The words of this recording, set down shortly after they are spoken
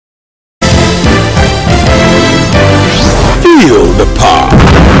Feel the power.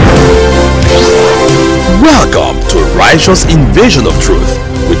 Welcome to Righteous Invasion of Truth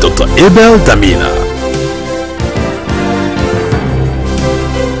with Dr. Abel Damina.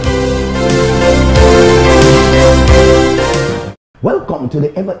 Welcome to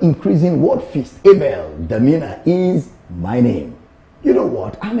the ever-increasing word feast. Abel Damina is my name. You know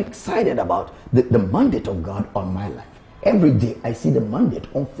what? I'm excited about the mandate of God on my life. Every day I see the mandate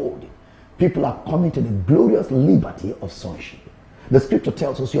unfolding. People are coming to the glorious liberty of sonship. The scripture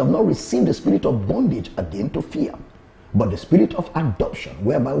tells us you have not received the spirit of bondage again to fear, but the spirit of adoption,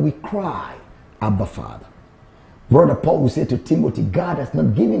 whereby we cry, Abba, Father. Brother Paul will say to Timothy, God has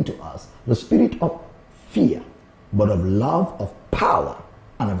not given to us the spirit of fear, but of love, of power,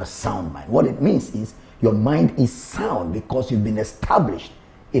 and of a sound mind. What it means is your mind is sound because you've been established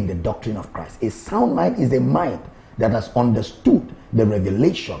in the doctrine of Christ. A sound mind is a mind that has understood the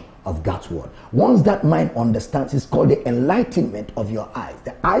revelation of God's word. Once that mind understands, it's called the enlightenment of your eyes,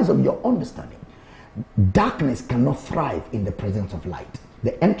 the eyes of your understanding. Darkness cannot thrive in the presence of light.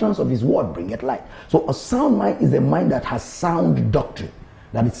 The entrance of his word bringeth light. So a sound mind is a mind that has sound doctrine,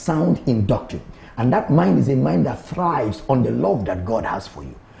 that is sound in doctrine. And that mind is a mind that thrives on the love that God has for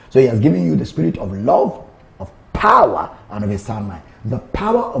you. So he has given you the spirit of love, of power, and of a sound mind. The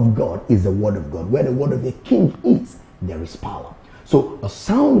power of God is the word of God. Where the word of the king is, there is power. So a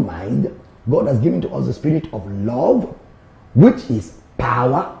sound mind, God has given to us the spirit of love, which is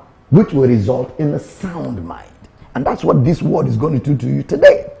power, which will result in a sound mind. And that's what this word is going to do to you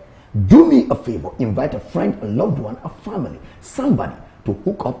today. Do me a favor, invite a friend, a loved one, a family, somebody to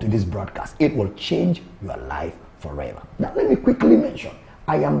hook up to this broadcast. It will change your life forever. Now let me quickly mention,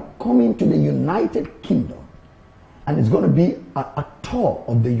 I am coming to the United Kingdom, and it's going to be a tour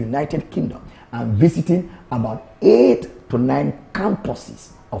of the United Kingdom. I'm visiting about 8 to 9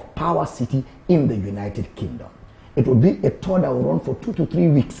 campuses of Power City in the United Kingdom. It will be a tour that will run for 2 to 3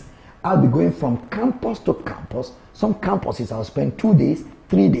 weeks. I'll be going from campus to campus. Some campuses I'll spend 2 days,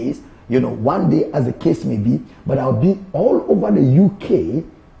 3 days, 1 day as the case may be, but I'll be all over the UK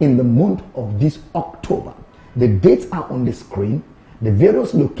in the month of this October. The dates are on the screen. The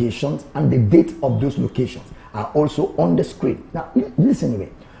various locations and the dates of those locations are also on the screen. Now, listen to me.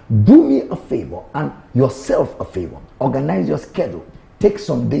 Do me a favor and yourself a favor. Organize your schedule. Take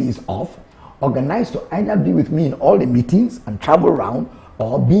some days off. Organize to either be with me in all the meetings and travel around,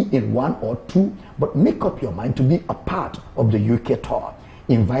 or be in 1 or 2, but make up your mind to be a part of the UK tour.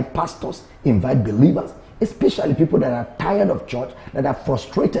 Invite pastors, invite believers, especially people that are tired of church, that are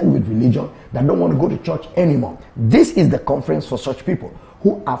frustrated with religion, that don't want to go to church anymore. This is the conference for such people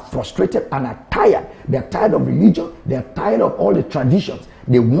who are frustrated and are tired. They're tired of religion. They're tired of all the traditions.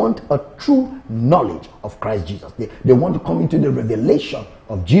 They want a true knowledge of Christ Jesus. They want to come into the revelation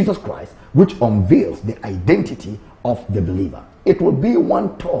of Jesus Christ, which unveils the identity of the believer. It will be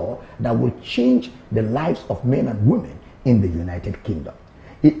one tour that will change the lives of men and women in the United Kingdom.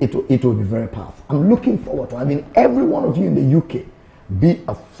 It will be very powerful. I'm looking forward to having every one of you in the UK be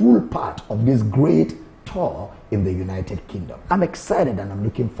a full part of this great tour in the United Kingdom. I'm excited and I'm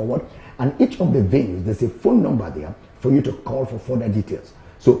looking forward. And each of the venues, there's a phone number there for you to call for further details.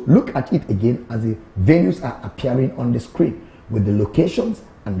 So look at it again as the venues are appearing on the screen with the locations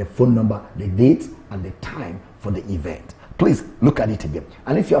and the phone number, the dates and the time for the event. Please look at it again.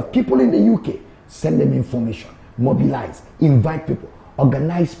 And if you have people in the UK, send them information, mobilize, invite people,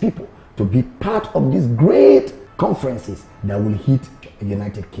 organize people to be part of these great conferences that will hit the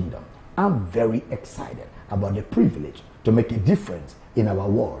United Kingdom. I'm very excited about the privilege to make a difference in our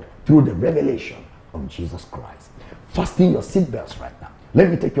world through the revelation of Jesus Christ. Fasten your seatbelts right now. Let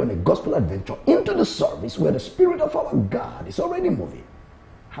me take you on a gospel adventure into the service where the Spirit of our God is already moving.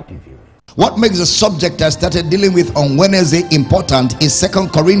 Happy viewing. What makes the subject I started dealing with on Wednesday important is 2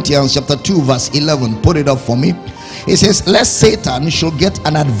 Corinthians chapter 2 verse 11. Put it up for me. It says, lest Satan should get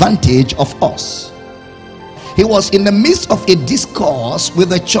an advantage of us. He was in the midst of a discourse with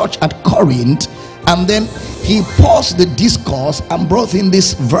the church at Corinth, and then he paused the discourse and brought in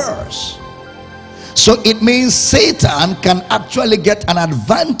this verse. So it means Satan can actually get an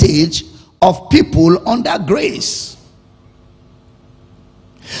advantage of people under grace.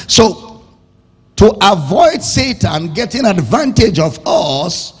 So to avoid Satan getting advantage of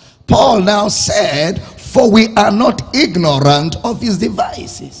us, Paul now said, for we are not ignorant of his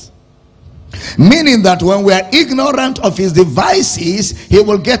devices. Meaning that when we are ignorant of his devices, he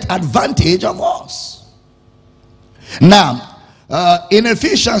will get advantage of us. Now, in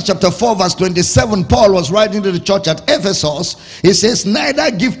Ephesians chapter 4 verse 27, Paul was writing to the church at Ephesus. He says, neither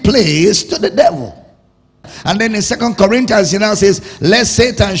give place to the devil. And then in 2 Corinthians, he now says, lest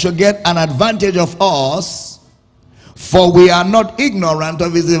Satan should get an advantage of us, For we are not ignorant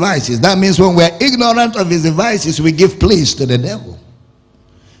of his devices. That means when we are ignorant of his devices, we give place to the devil.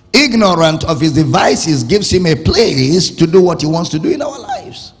 Ignorant of his devices gives him a place to do what he wants to do in our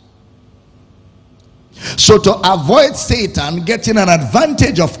lives. So to avoid Satan getting an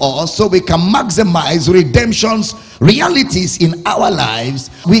advantage of us, so we can maximize redemption's realities in our lives,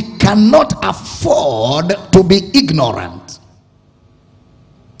 we cannot afford to be ignorant.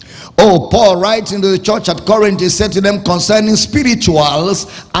 Oh, Paul writes into the church at Corinth, he said to them concerning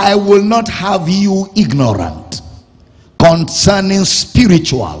spirituals, I will not have you ignorant. Concerning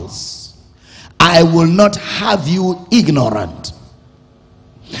spirituals, I will not have you ignorant.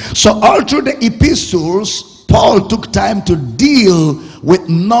 So all through the epistles, Paul took time to deal with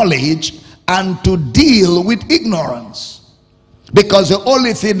knowledge and to deal with ignorance. Because the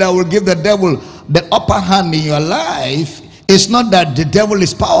only thing that will give the devil the upper hand in your life, it's not that the devil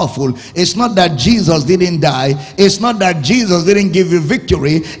is powerful. It's not that Jesus didn't die. It's not that Jesus didn't give you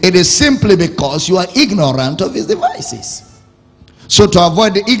victory. It is simply because you are ignorant of his devices. So to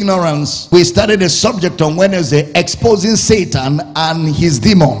avoid the ignorance, we started a subject on Wednesday, exposing Satan and his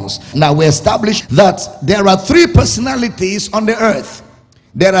demons. Now we established that there are three personalities on the earth.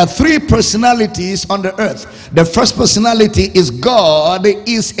 There are three personalities on the earth. The first personality is God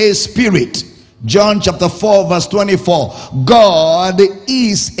is a spirit. John chapter 4 verse 24. God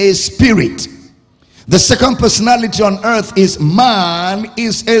is a spirit. The second personality on earth is man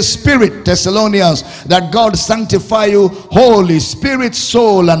is a spirit. Thessalonians, that God sanctify you, Holy Spirit,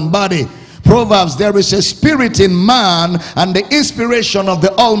 soul and body. Proverbs, there is a spirit in man, and the inspiration of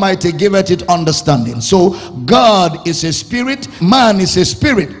the Almighty giveth it understanding. So God is a spirit, man is a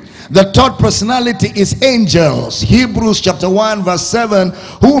spirit. The third personality is angels. Hebrews chapter 1 verse 7.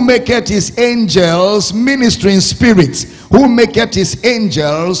 Who maketh his angels ministering spirits? Who maketh his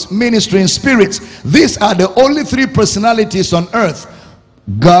angels ministering spirits? These are the only three personalities on earth.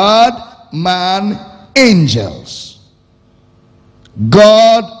 God, man, angels.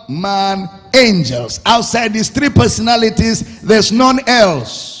 God, man, angels. Outside these three personalities, there's none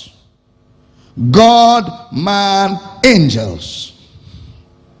else. God, man, angels.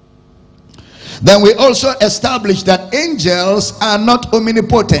 Then we also established that angels are not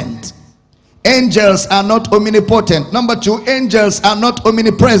omnipotent. Angels are not omnipotent. Number two, angels are not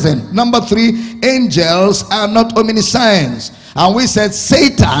omnipresent. Number three, angels are not omniscience. And we said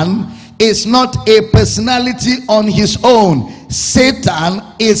Satan is not a personality on his own. Satan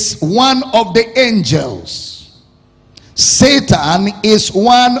is one of the angels. Satan is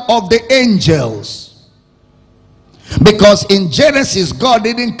one of the angels. Because in Genesis, God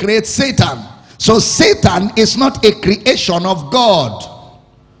didn't create Satan. So Satan is not a creation of God.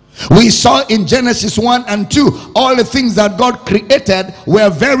 We saw in Genesis 1 and 2, all the things that God created were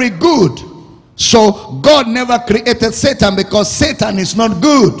very good. So God never created Satan, because Satan is not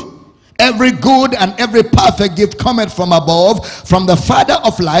good. Every good and every perfect gift cometh from above, from the Father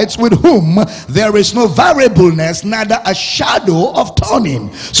of lights, with whom there is no variableness, neither a shadow of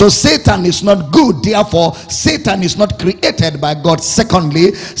turning. So Satan is not good, therefore Satan is not created by God.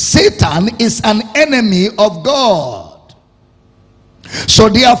 Secondly, Satan is an enemy of God. So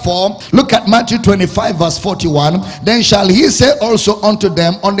therefore, look at Matthew 25 verse 41. Then shall he say also unto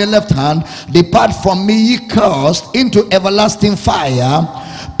them on the left hand, Depart from me, ye cursed, into everlasting fire,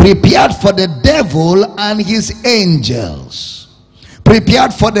 prepared for the devil and his angels.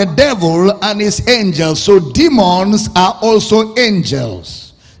 Prepared for the devil and his angels. So demons are also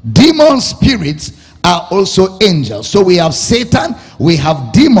angels. Demon spirits are also angels. So we have Satan, we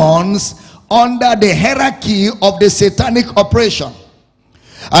have demons under the hierarchy of the satanic operation.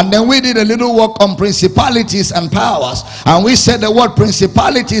 And then we did a little work on principalities and powers, and we said the word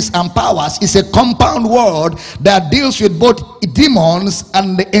principalities and powers is a compound word that deals with both demons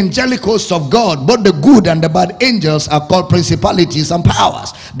and the angelic hosts of God. Both the good and the bad angels are called principalities and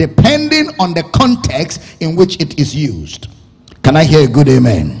powers, depending on the context in which it is used. Can I hear a good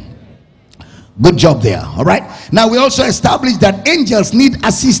amen? Good job there. All right, now we also established that angels need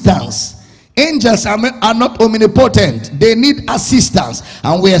assistance. Angels are not omnipotent. They need assistance,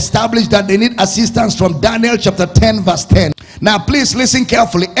 and we established that they need assistance from Daniel chapter 10 verse 10. Now please listen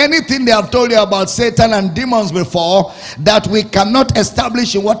carefully. Anything they have told you about Satan and demons before that we cannot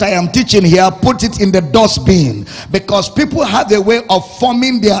establish in what I am teaching here, put it in the dustbin, because people have a way of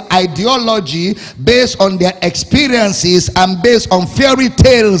forming their ideology based on their experiences and based on fairy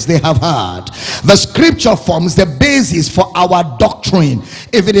tales they have heard. The scripture forms the basis for our doctrine.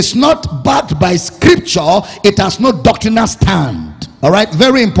 If it is not backed by scripture, it has no doctrinal stand. All right,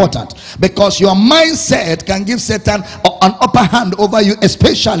 very important, because your mindset can give Satan an upper hand over you,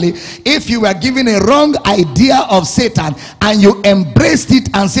 especially if you were given a wrong idea of Satan and you embraced it,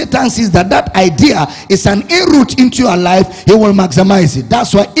 and Satan sees that that idea is an in-route into your life. He will maximize it.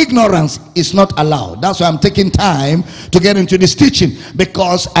 That's why ignorance is not allowed. That's why I'm taking time to get into this teaching,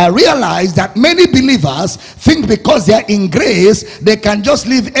 because I realize that many believers think because they are in grace they can just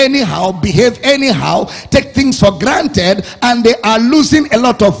live anyhow, behave anyhow, take things for granted, and they are losing a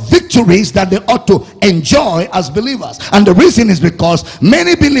lot of victories that they ought to enjoy as believers. And the reason is because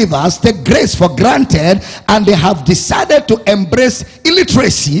many believers take grace for granted, and they have decided to embrace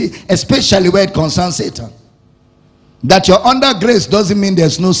illiteracy, especially where it concerns Satan. That you're under grace doesn't mean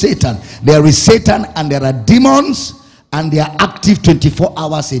there's no Satan. There is Satan, and there are demons, and they are active 24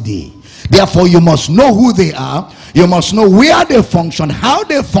 hours a day. Therefore, you must know who they are, you must know where they function, how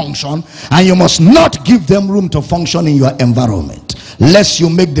they function, and you must not give them room to function in your environment, lest you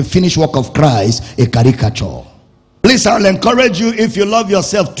make the finished work of Christ a caricature. Please, I'll encourage you, if you love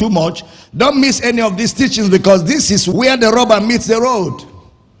yourself too much, don't miss any of these teachings, because this is where the rubber meets the road.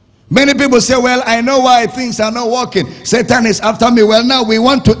 Many people say, well, I know why things are not working. Satan is after me. Well, now we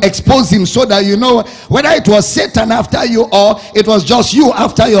want to expose him so that you know whether it was Satan after you or it was just you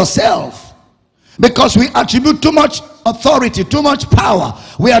after yourself. Because we attribute too much authority, too much power.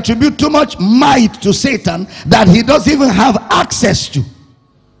 We attribute too much might to Satan that he doesn't even have access to.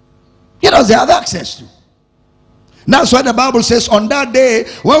 He doesn't have access to. That's why the Bible says, on that day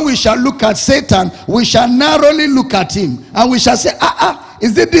when we shall look at Satan, we shall narrowly look at him, and we shall say,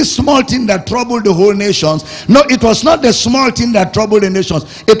 is it this small thing that troubled the whole nations? No, it was not the small thing that troubled the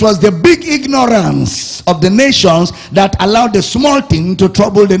nations. It was the big ignorance of the nations that allowed the small thing to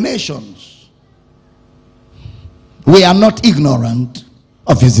trouble the nations. We are not ignorant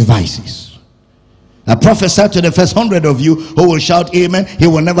of his devices. I prophesy to the first 100 of you who will shout amen, he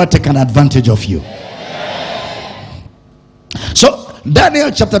will never take an advantage of you. So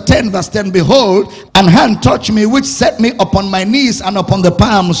Daniel chapter 10 verse 10, behold, an hand touched me, which set me upon my knees and upon the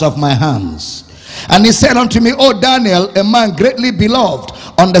palms of my hands. And he said unto me, O Daniel, a man greatly beloved,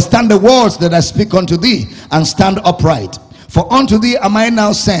 understand the words that I speak unto thee, and stand upright. For unto thee am I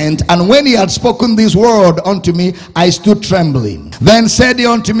now sent. And when he had spoken this word unto me, I stood trembling. Then said he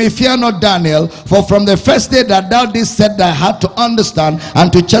unto me, fear not, Daniel, for from the first day that thou didst set thy heart to understand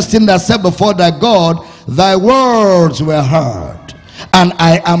and to chasten thyself before thy God, thy words were heard, and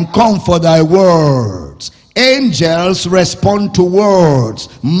I am come for thy words. Angels respond to words.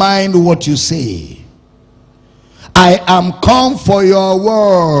 Mind what you say. I am come for your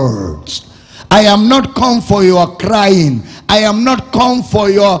words. I am not come for your crying. I am not come for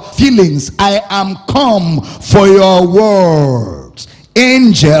your feelings. I am come for your words.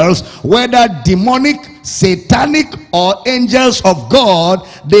 Angels, whether demonic, satanic, or angels of God,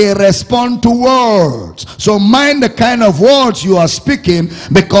 they respond to words. So mind the kind of words you are speaking,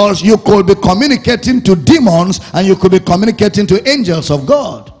 because you could be communicating to demons and you could be communicating to angels of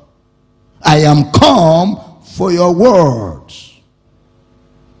God. I am come for your words.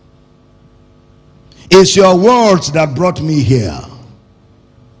 It's your words that brought me here.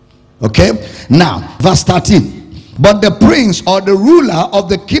 Okay, now verse 13. But the prince, or the ruler of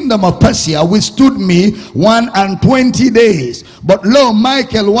the kingdom of Persia, withstood me 21 days. But lo,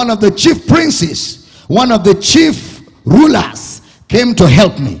 Michael, one of the chief princes, one of the chief rulers, came to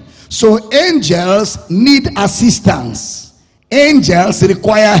help me. So angels need assistance. Angels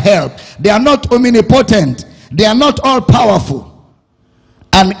require help. They are not omnipotent. They are not all powerful.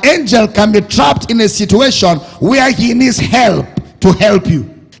 An angel can be trapped in a situation where he needs help to help you.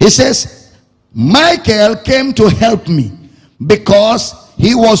 He says, Michael came to help me because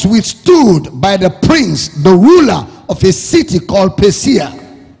he was withstood by the prince, the ruler of a city called Persia.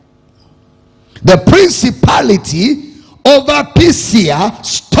 The principality over Persia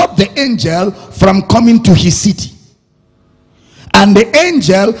stopped the angel from coming to his city. And the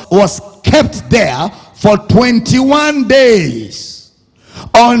angel was kept there for 21 days.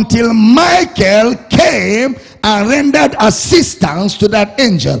 Until Michael came and rendered assistance to that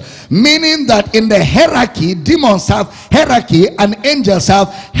angel. Meaning that in the hierarchy, demons have hierarchy and angels have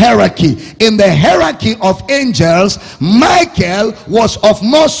hierarchy. In the hierarchy of angels, Michael was of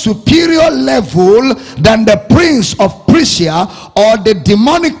more superior level than the prince of Persia, or the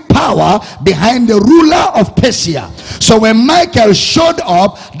demonic power behind the ruler of Persia. So when Michael showed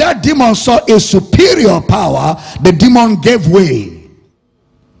up, that demon saw a superior power. The demon gave way.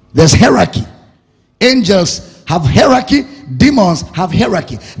 There's hierarchy. Angels have hierarchy. Demons have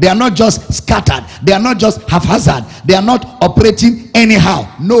hierarchy. They are not just scattered. They are not just haphazard. They are not operating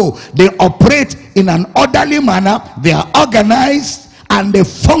anyhow. No, they operate in an orderly manner. They are organized, and they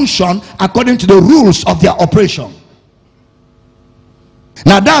function according to the rules of their operation.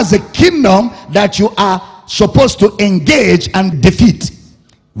 Now that's the kingdom that you are supposed to engage and defeat.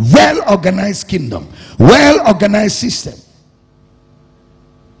 Well-organized kingdom, well-organized system.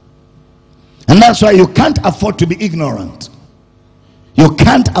 And that's why you can't afford to be ignorant. You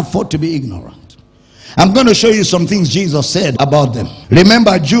can't afford to be ignorant. I'm going to show you some things Jesus said about them.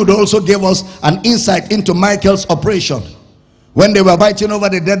 Remember, Jude also gave us an insight into Michael's operation when they were fighting over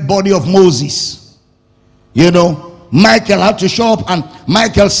the dead body of Moses. You know, Michael had to show up, and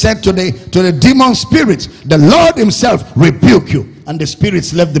Michael said to the demon spirits, the Lord himself rebuke you. And the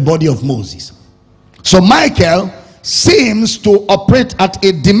spirits left the body of Moses. So Michael seems to operate at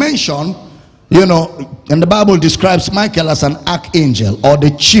a dimension, you know, and the Bible describes Michael as an archangel or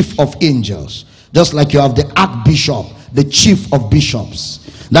the chief of angels. Just like you have the archbishop, the chief of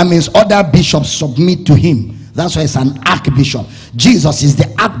bishops. That means other bishops submit to him. That's why it's an archbishop. Jesus is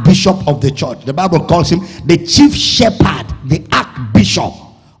the archbishop of the church. The Bible calls him the chief shepherd, the archbishop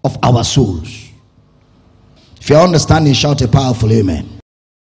of our souls. If you understand it, shout a powerful amen.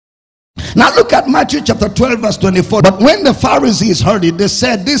 Now look at Matthew chapter 12 verse 24. But when the Pharisees heard it, they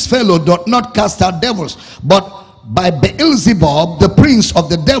said, this fellow doth not cast out devils, but by Beelzebub, the prince of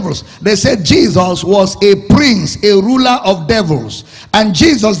the devils. They said Jesus was a prince, a ruler of devils. And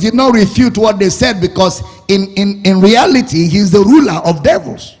Jesus did not refute what they said, because in reality, he is the ruler of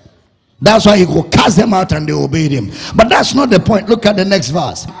devils. That's why he could cast them out and they obeyed him. But that's not the point. Look at the next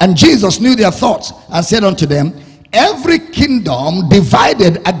verse. And Jesus knew their thoughts and said unto them, every kingdom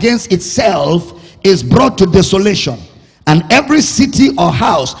divided against itself is brought to desolation, and every city or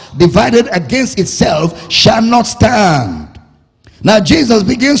house divided against itself shall not stand. Now Jesus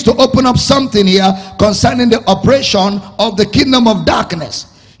begins to open up something here concerning the operation of the kingdom of darkness.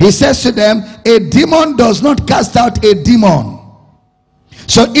 He says to them, a demon does not cast out a demon.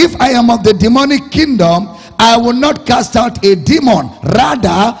 So if I am of the demonic kingdom, I will not cast out a demon. Rather,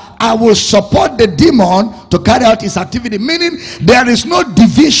 I will support the demon to carry out his activity. Meaning, there is no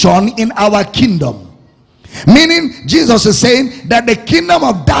division in our kingdom. Meaning, Jesus is saying that the kingdom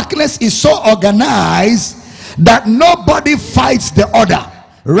of darkness is so organized that nobody fights the other.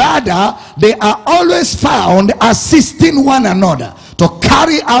 Rather, they are always found assisting one another to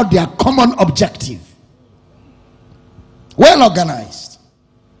carry out their common objective. Well organized.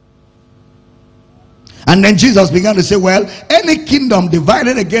 And then Jesus began to say, well, any kingdom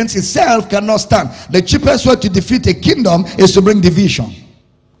divided against itself cannot stand. The cheapest way to defeat a kingdom is to bring division.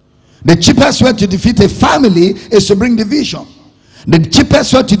 The cheapest way to defeat a family is to bring division. The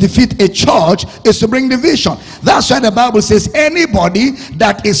cheapest way to defeat a church is to bring division. That's why the Bible says, anybody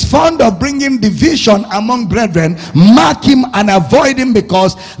that is fond of bringing division among brethren, mark him and avoid him,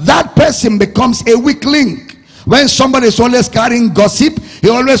 because that person becomes a weak link. When somebody is always carrying gossip, he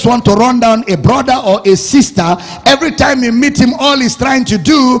always wants to run down a brother or a sister. Every time you meet him, all he's trying to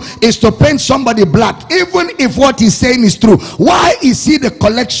do is to paint somebody black, even if what he's saying is true. Why is he the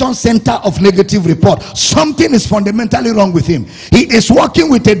collection center of negative report? Something is fundamentally wrong with him. He is working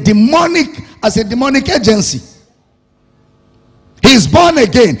with a demonic agency. He is born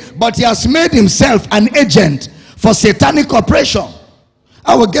again, but he has made himself an agent for satanic operation.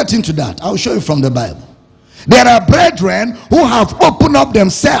 I will get into that. I will show you from the Bible. There are brethren who have opened up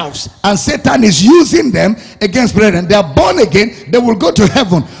themselves, and Satan is using them against brethren. They are born again, they will go to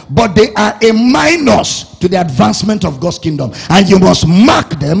heaven, but they are a minus to the advancement of God's kingdom, and you must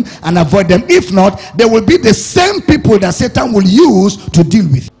mark them and avoid them. If not, they will be the same people that Satan will use to deal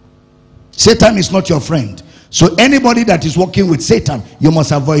with. Satan is not your friend. So anybody that is working with Satan, you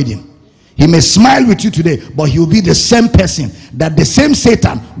must avoid him. He may smile with you today, but he will be the same person that the same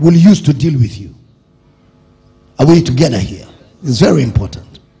Satan will use to deal with you. Are we together here? It's very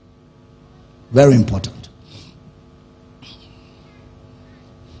important. Very important.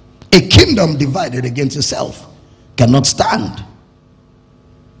 A kingdom divided against itself cannot stand.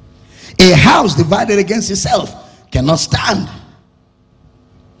 A house divided against itself cannot stand.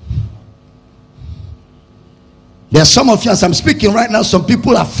 There are some of you, as I'm speaking right now, some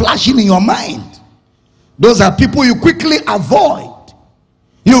people are flashing in your mind. Those are people you quickly avoid.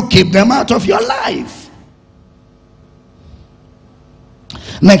 You keep them out of your life.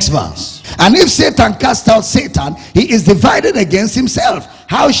 Next verse. And if Satan cast out Satan, he is divided against himself.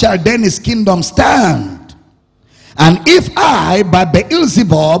 How shall then his kingdom stand? And if I by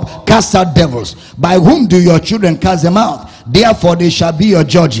Beelzebub cast out devils, by whom do your children cast them out? Therefore they shall be your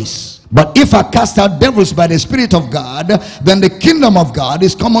judges. But if I cast out devils by the Spirit of God, then the kingdom of God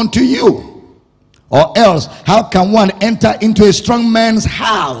is come unto you. Or else, how can one enter into a strong man's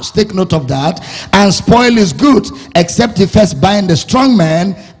house, take note of that, and spoil his goods, except he first bind the strong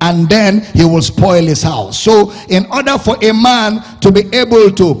man, and then he will spoil his house. So in order for a man to be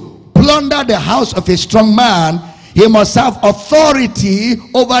able to plunder the house of a strong man, he must have authority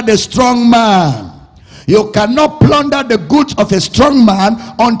over the strong man. You cannot plunder the goods of a strong man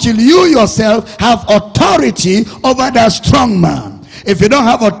until you yourself have authority over that strong man. If you don't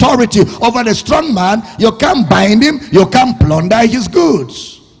have authority over the strong man, you can't bind him, you can't plunder his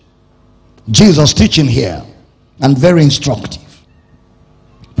goods. Jesus teaching here, and very instructive.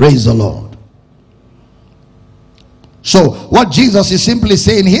 Praise the Lord. So what Jesus is simply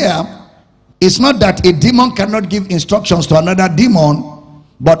saying here is not that a demon cannot give instructions to another demon,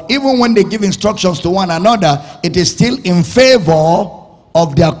 but even when they give instructions to one another, it is still in favor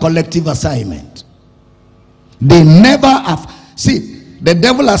of their collective assignment. They never have. See, the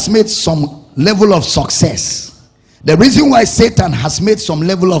devil has made some level of success. The reason why Satan has made some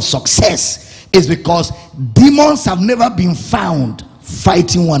level of success is because demons have never been found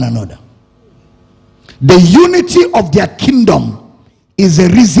fighting one another. The unity of their kingdom is the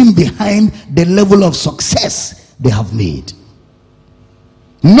reason behind the level of success they have made.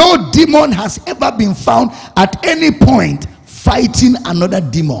 No demon has ever been found at any point fighting another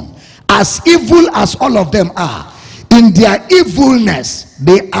demon. As evil as all of them are, in their evilness,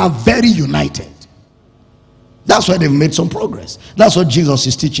 they are very united. That's why they've made some progress. That's what Jesus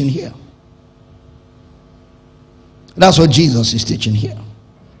is teaching here. That's what Jesus is teaching here.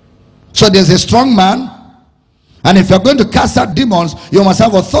 So there's a strong man, and if you're going to cast out demons, you must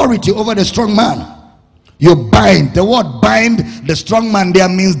have authority over the strong man. You bind. The word bind, the strong man there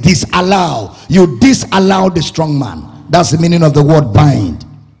means disallow. You disallow the strong man. That's the meaning of the word bind.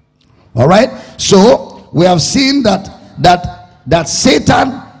 All right? So we have seen that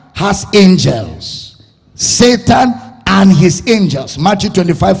Satan has angels. Satan and his angels. Matthew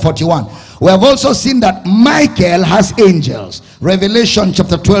 25:41. We have also seen that Michael has angels. Revelation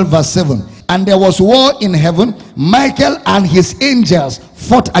chapter 12 verse 7. And there was war in heaven. Michael and his angels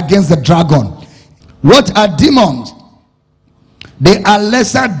fought against the dragon. What are demons? They are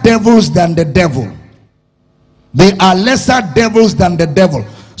lesser devils than the devil. They are lesser devils than the devil.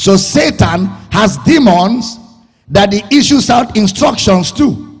 So Satan has demons that he issues out instructions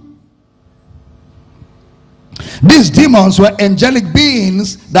to. These demons were angelic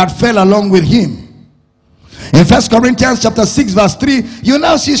beings that fell along with him. In 1 Corinthians chapter 6 verse 3, you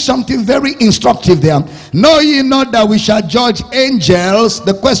now see something very instructive there. Know ye not that we shall judge angels?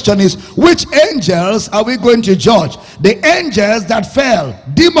 The question is, which angels are we going to judge? The angels that fell,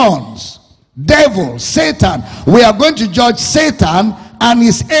 demons, devil, Satan. We are going to judge Satan and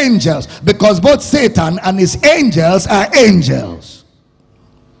his angels, because both Satan and his angels are angels,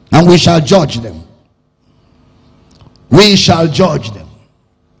 and we shall judge them. We shall judge them.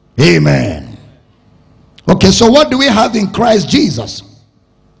 Amen. Okay, so what do we have in Christ Jesus?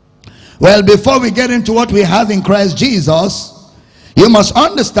 Well, before we get into what we have in Christ Jesus, you must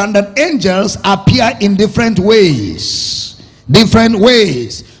understand that angels appear in different ways. Different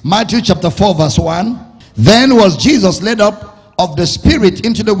ways. Matthew chapter 4 verse 1. Then was Jesus led up of the Spirit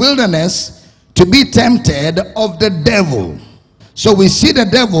into the wilderness to be tempted of the devil. So we see the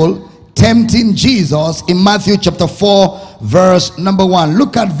devil tempting Jesus in Matthew chapter 4 verse number 1.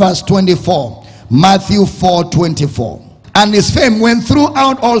 Look at verse 24. Matthew 4:24. And his fame went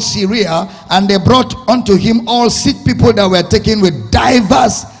throughout all Syria, and they brought unto him all sick people that were taken with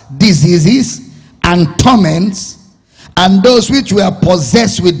divers diseases and torments, and those which were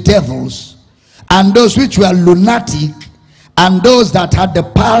possessed with devils, and those which were lunatic, and those that had the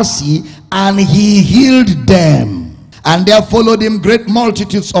palsy, and he healed them. And there followed him great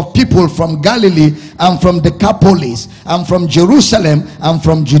multitudes of people from Galilee, and from Decapolis, and from Jerusalem, and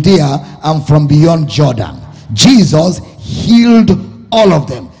from Judea, and from beyond Jordan. Jesus healed all of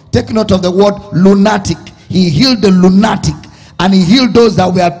them. Take note of the word lunatic. He healed the lunatic, and he healed those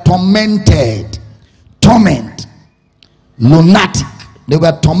that were tormented. Torment. Lunatic. They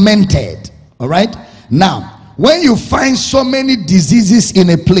were tormented. All right? Now, when you find so many diseases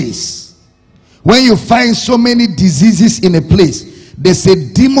in a place, when you find so many diseases in a place, there's a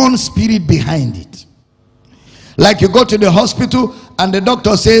demon spirit behind it. Like you go to the hospital and the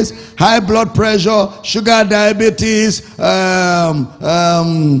doctor says high blood pressure, sugar, diabetes, and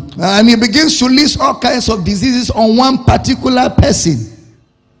he begins to list all kinds of diseases on one particular person.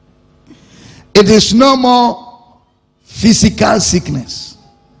 It is no more physical sickness.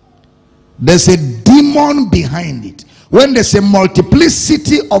 There's a demon behind it. When there's a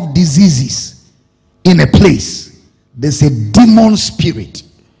multiplicity of diseases in a place, there's a demon spirit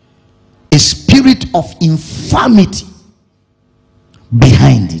a spirit of infirmity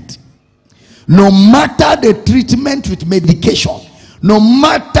behind it. No matter the treatment with medication, no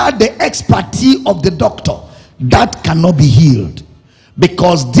matter the expertise of the doctor, that cannot be healed,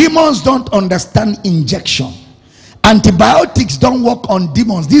 because demons don't understand injection. Antibiotics don't work on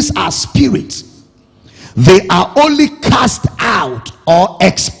demons. These are spirits. They are only cast out or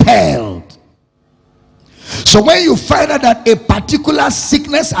expelled. So when you find out that a particular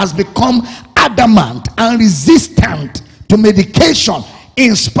sickness has become adamant and resistant to medication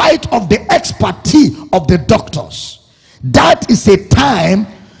in spite of the expertise of the doctors, that is a time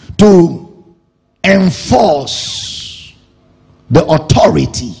to enforce the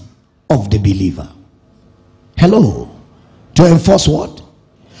authority of the believer. Hello. To enforce what?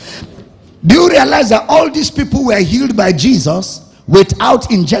 Do you realize that all these people were healed by Jesus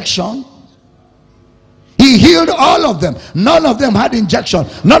without injection? He healed all of them. None of them had injection.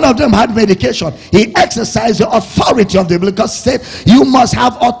 None of them had medication. He exercised the authority of the believer, because he said, you must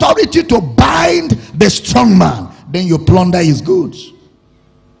have authority to bind the strong man, then you plunder his goods.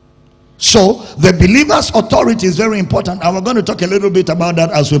 So the believer's authority is very important, and we're going to talk a little bit about that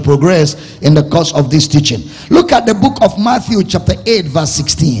as we progress in the course of this teaching. Look at the book of Matthew chapter 8 verse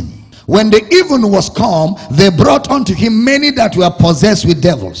 16. When the even was come, they brought unto him many that were possessed with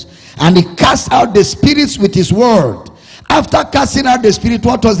devils, and he cast out the spirits with his word. After casting out the spirit,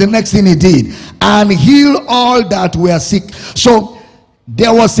 what was the next thing he did? And healed all that were sick. So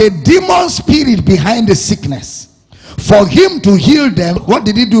there was a demon spirit behind the sickness. For him to heal them, what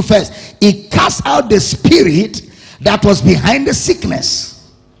did he do first? He cast out the spirit that was behind the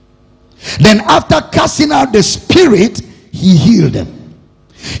sickness. Then after casting out the spirit, he healed them.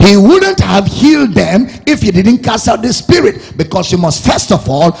 He wouldn't have healed them if he didn't cast out the spirit, because you must first of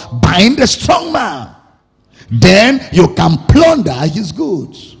all bind the strong man. Then you can plunder his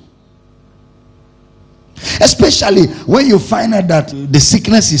goods. Especially when you find out that the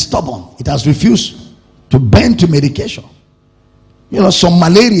sickness is stubborn. It has refused to bend to medication. You know, some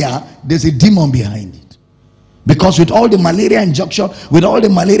malaria, there's a demon behind it. Because with all the malaria injection, with all the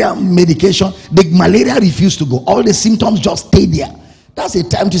malaria medication, the malaria refused to go. All the symptoms just stay there. That's a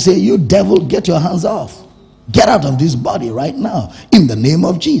time to say, you devil, get your hands off. Get out of this body right now, in the name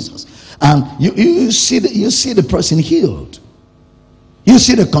of Jesus. And you see the person healed. You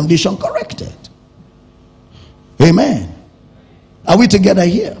see the condition corrected. Amen. Are we together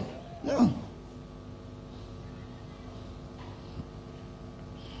here? Yeah.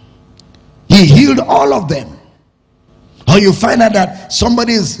 He healed all of them. Or you find out that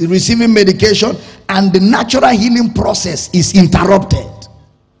somebody is receiving medication and the natural healing process is interrupted.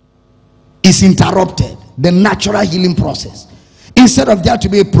 It's interrupted. The natural healing process. Instead of there to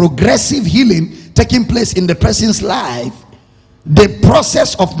be a progressive healing taking place in the person's life, the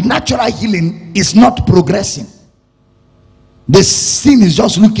process of natural healing is not progressing. The sin is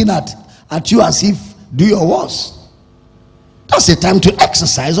just looking at you as if do your worst. That's the time to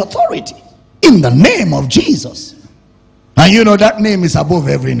exercise authority in the name of Jesus. And you know that name is above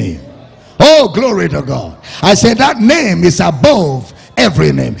every name. Oh, glory to God. I said that name is above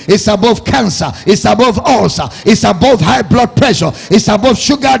every name. It's above cancer. It's above ulcer. It's above high blood pressure. It's above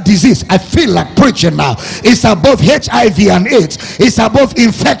sugar disease. I feel like preaching now. It's above HIV and AIDS. It's above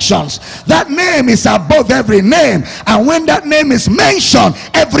infections. That name is above every name. And when that name is mentioned,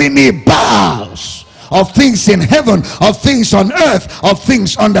 every knee bows. Of things in heaven, of things on earth, of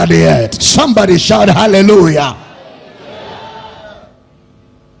things under the earth. Somebody shout hallelujah.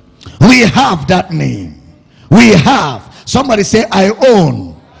 We have that name. We have. Somebody say, I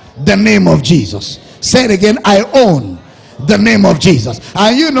own the name of Jesus. Say it again, I own the name of Jesus.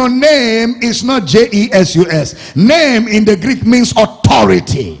 And you know, name is not J-E-S-U-S. Name in the Greek means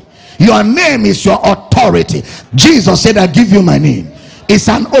authority. Your name is your authority. Jesus said, I give you my name. It's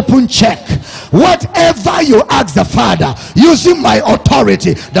an open check. Whatever you ask the Father using my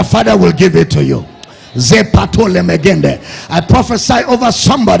authority, the Father will give it to you. I prophesy over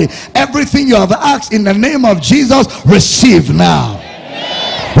somebody, everything you have asked in the name of Jesus, receive now.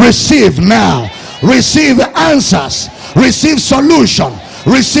 Receive now. Receive answers. Receive solution.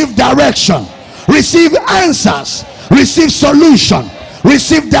 Receive direction. Receive answers. Receive solution.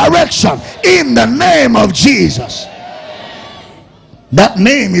 Receive direction in the name of Jesus. That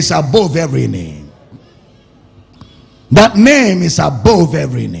name is above every name. That name is above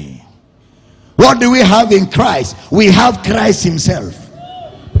every name. What do we have in Christ? We have Christ himself.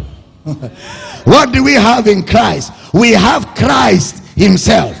 What do we have in Christ? We have Christ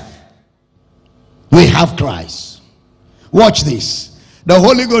himself. We have Christ. Watch this. The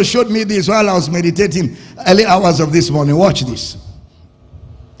Holy Ghost showed me this while I was meditating early hours of this morning. Watch this.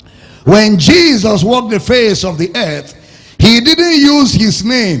 When Jesus walked the face of the earth, he didn't use his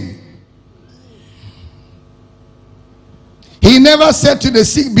name. He never said to the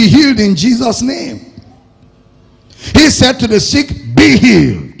sick, be healed in Jesus' name. He said to the sick, be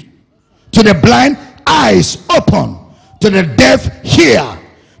healed. To the blind, eyes open. To the deaf, hear.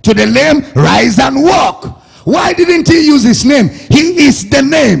 To the lame, rise and walk. Why didn't he use his name? He is the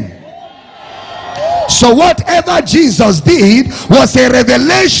name. So whatever Jesus did was a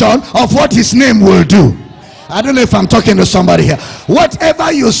revelation of what his name will do. I don't know if I'm talking to somebody here.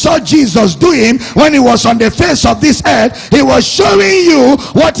 Whatever you saw Jesus doing when he was on the face of this earth, he was showing you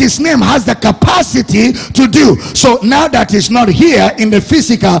what his name has the capacity to do. So now that he's not here in the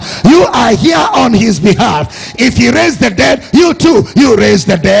physical, you are here on his behalf. If he raised the dead, you too, you raise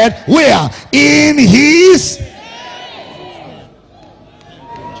the dead. Where? In his.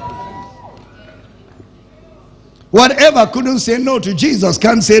 Whatever couldn't say no to Jesus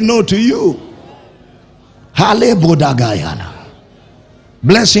can't say no to you.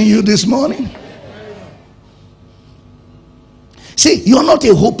 Blessing you this morning. See, you're not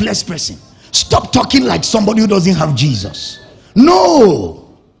a hopeless person. Stop talking like somebody who doesn't have Jesus. No,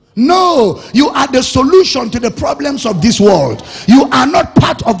 you are the solution to the problems of this world. You are not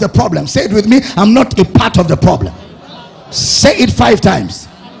part of the problem. Say it with me. I'm not a part of the problem. Say it 5 times,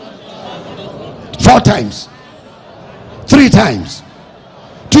 4 times, 3 times,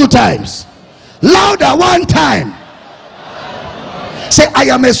 2 times, louder 1 time. Say, I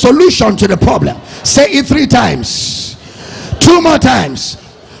am a solution to the problem. Say it 3 times, 2 more times,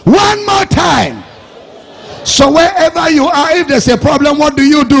 1 more time. So wherever you are, if there's a problem, what do?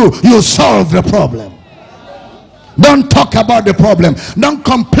 You solve the problem. Don't talk about the problem. Don't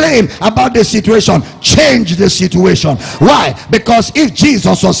complain about the situation. Change the situation. Why? Because if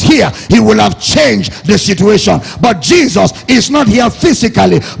Jesus was here, he would have changed the situation. But Jesus is not here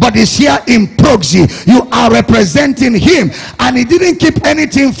physically, but is here in proxy. You are representing him, and he didn't keep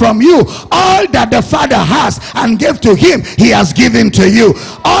anything from you. All that the Father has and gave to him, he has given to you.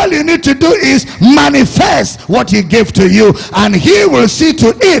 All you need to do is manifest what he gave to you, and he will see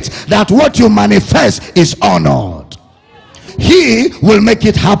to it that what you manifest is honored. He will make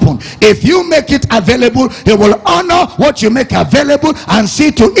it happen. If you make it available, he will honor what you make available and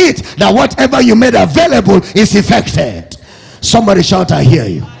see to it that whatever you made available is effected. Somebody shout, I hear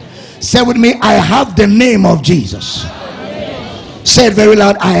you. Say with me, I have the name of Jesus. Say it very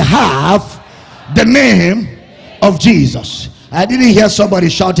loud. I have the name of Jesus. I didn't hear somebody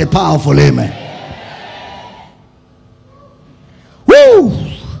shout a powerful amen. Woo!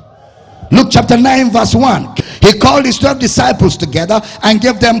 Luke chapter 9 verse 1. He called his 12 disciples together and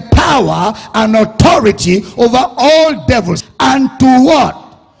gave them power and authority over all devils, and to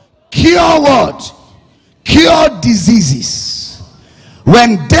what? Cure what? Cure diseases.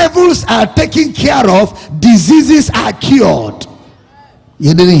 When devils are taken care of, diseases are cured.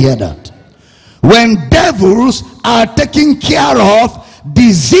 You didn't hear that? When devils are taken care of,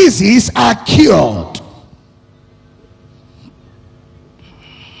 diseases are cured.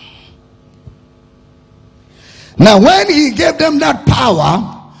 Now when he gave them that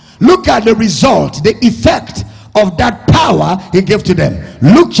power, look at the result, the effect of that power he gave to them.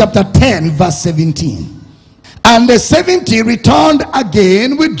 Luke chapter 10 verse 17. And the 70 returned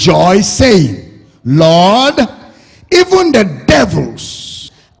again with joy, saying, Lord, even the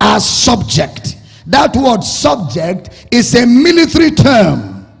devils are subject. That word subject is a military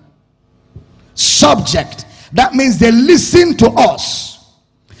term. Subject. That means they listen to us.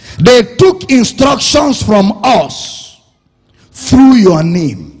 They took instructions from us through your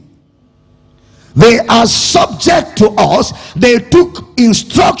name. They are subject to us. They took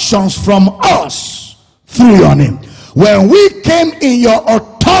instructions from us through your name. When we came in your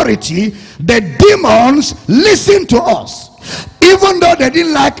authority, the demons listened to us. Even though they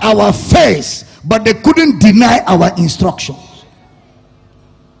didn't like our face, but they couldn't deny our instructions.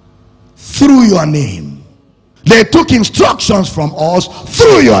 Through your name. They took instructions from us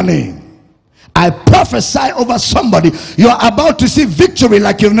through your name. I prophesy over somebody, you're about to see victory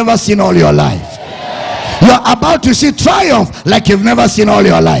like you've never seen all your life. You're about to see triumph like you've never seen all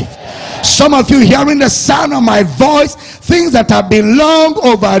your life. Some of you hearing the sound of my voice, things that have been long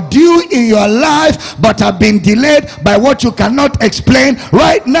overdue in your life but have been delayed by what you cannot explain,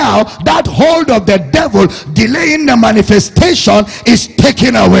 right now that hold of the devil delaying the manifestation is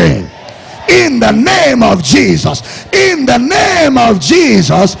taken away. In the name of Jesus, in the name of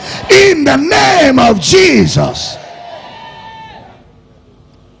Jesus, in the name of Jesus.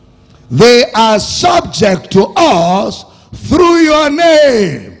 They are subject to us through your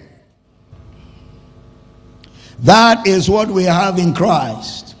name. That is what we have in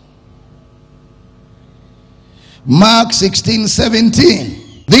Christ. Mark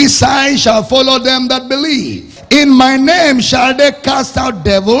 16:17. These signs shall follow them that believe. In my name shall they cast out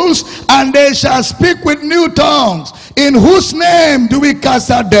devils, and they shall speak with new tongues. In whose name do we cast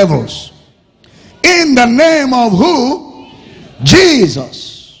out devils? In the name of who?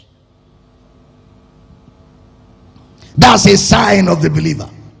 Jesus. That's a sign of the believer.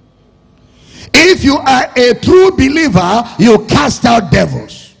 If you are a true believer, you cast out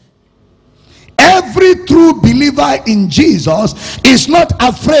devils. Every true believer in Jesus is not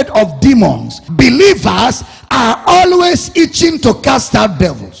afraid of demons. Believers are always itching to cast out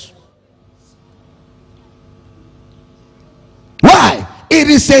devils. Why? It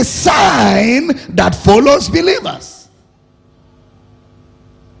is a sign that follows believers.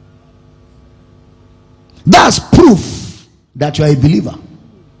 That's proof that you are a believer.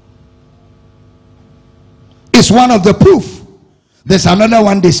 It's one of the proof. There's another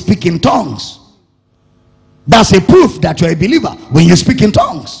one, they speak in tongues. That's a proof that you're a believer when you speak in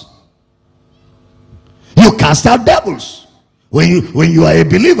tongues. You cast out devils when you are a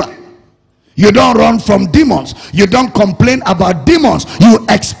believer. You don't run from demons. You don't complain about demons. You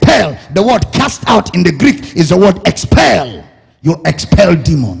expel. The word cast out in the Greek is the word expel. You expel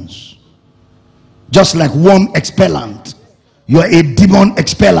demons. Just like worm expellant. You are a demon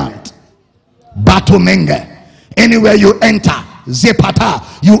expellant. Batomenge. Anywhere you enter, zepata,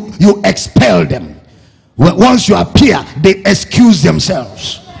 you expel them. Once you appear, they excuse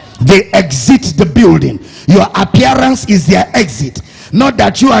themselves. They exit the building. Your appearance is their exit. Not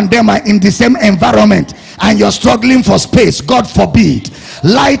that you and them are in the same environment and you're struggling for space. God forbid.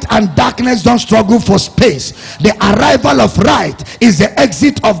 Light and darkness don't struggle for space. The arrival of light is the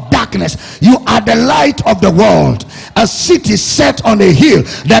exit of darkness. You are the light of the world. A city set on a hill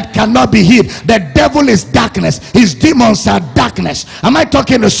that cannot be hid. The devil is darkness. His demons are darkness. Am I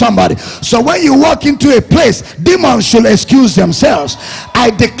talking to somebody? So when you walk into a place, demons should excuse themselves.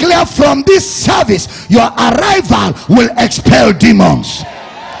 I declare from this service, your arrival will expel demons.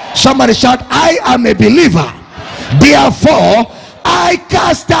 Somebody shout, I am a believer. Therefore, I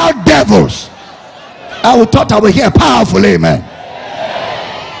cast out devils. I thought I would hear powerful amen.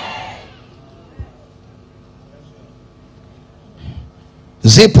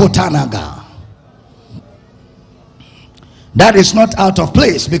 Zepotanaga. That is not out of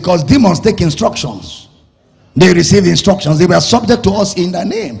place, because demons take instructions. They receive instructions. They were subject to us in the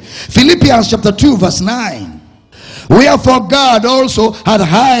name. Philippians chapter 2 verse 9. Wherefore God also had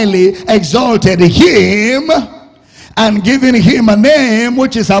highly exalted him and given him a name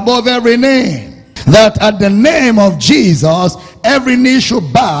which is above every name, that at the name of Jesus every knee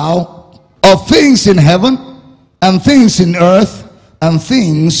should bow, of things in heaven and things in earth and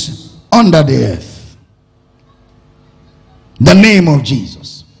things under the earth. The name of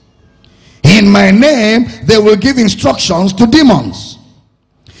Jesus. In my name they will give instructions to demons.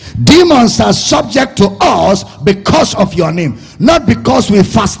 Demons are subject to us because of your name, not because we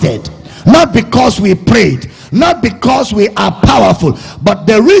fasted, not because we prayed, not because we are powerful, but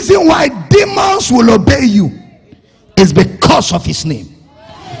the reason why demons will obey you is because of his name.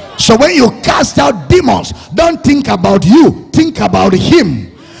 So when you cast out demons, don't think about you, think about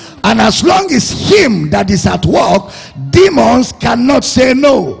him. And as long as him that is at work, demons cannot say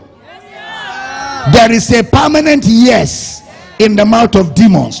no. There is a permanent yes in the mouth of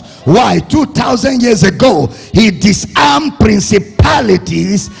demons. Why? 2,000 years ago he disarmed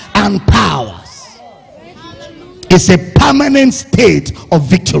principalities and powers. It's a permanent state of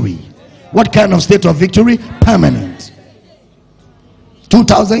victory. What kind of state of victory? Permanent.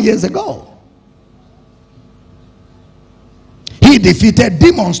 2,000 years ago he defeated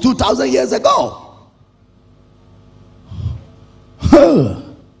demons. 2,000 years ago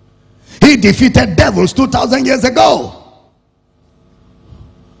he defeated devils. 2,000 years ago.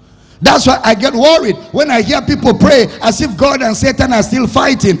 That's why I get worried when I hear people pray as if God and Satan are still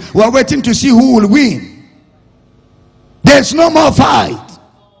fighting. We're waiting to see who will win. There's no more fight.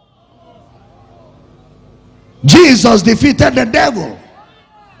 Jesus defeated the devil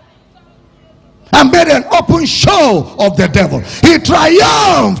and made an open show of the devil. He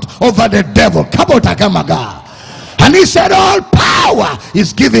triumphed over the devil. Kabotakamaga. And he said, all power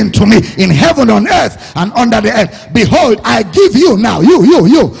is given to me in heaven, on earth, and under the earth. Behold, I give you now,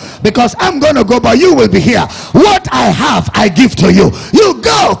 you, because I'm going to go, but you will be here. What I have, I give to you. You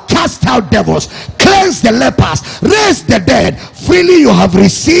go, cast out devils, cleanse the lepers, raise the dead. Freely you have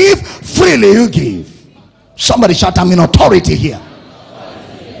received, freely you give. Somebody shout, I'm in authority here.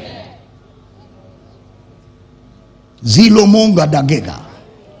 Zilomonga dagega.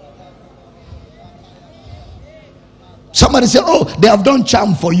 Somebody say, oh, they have done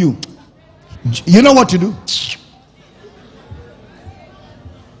charm for you. You know what to do?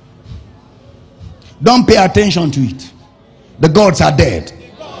 Don't pay attention to it. The gods are dead.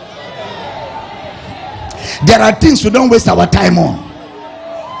 There are things we don't waste our time on.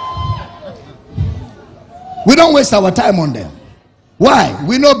 We don't waste our time on them. Why?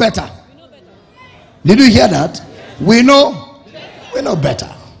 We know better. Did you hear that? We know better.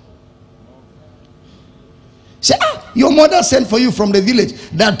 Say, your mother sent for you from the village.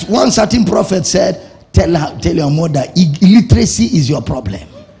 That one certain prophet said, tell your mother, illiteracy is your problem.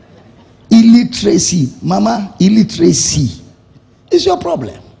 Illiteracy, mama, illiteracy is your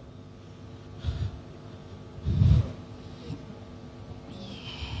problem.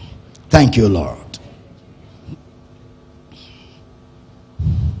 Thank you, Lord.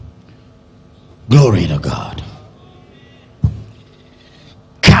 Glory to God.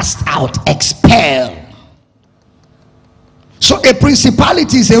 Cast out, expel. So a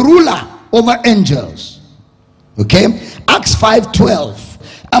principality is a ruler over angels. Okay? Acts 5:12.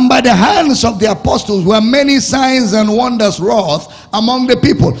 And by the hands of the apostles were many signs and wonders wrought among the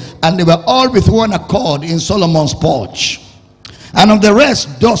people, and they were all with one accord in Solomon's porch. And of the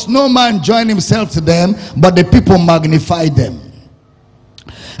rest does no man join himself to them, but the people magnified them.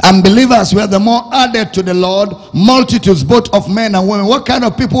 And believers were the more added to the Lord, multitudes both of men and women. What kind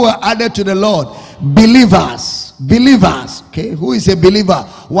of people were added to the Lord? Believers. Believers. Okay, who is a believer?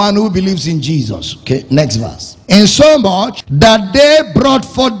 One who believes in Jesus. Okay, next verse. In so much that they brought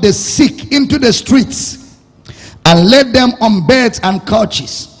forth the sick into the streets and laid them on beds and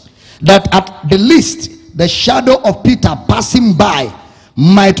couches, that at the least the shadow of Peter passing by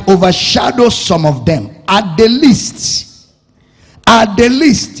might overshadow some of them. At the least. At the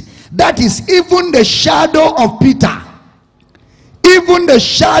least. That is even the shadow of Peter. Even the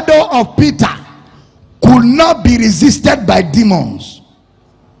shadow of Peter could not be resisted by demons.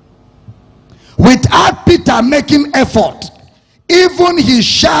 Without Peter making effort, even his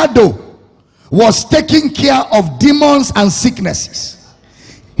shadow was taking care of demons and sicknesses.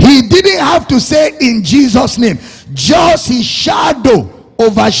 He didn't have to say in Jesus' name, just his shadow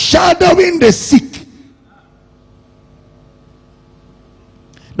overshadowing the sick.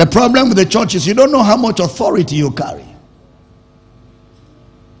 The problem with the church is you don't know how much authority you carry.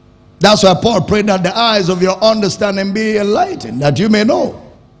 That's why Paul prayed that the eyes of your understanding be enlightened, that you may know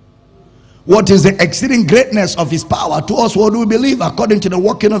what is the exceeding greatness of his power to us who do believe, according to the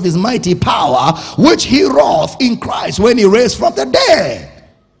working of his mighty power, which he wrought in Christ when he raised from the dead.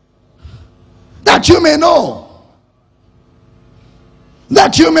 That you may know.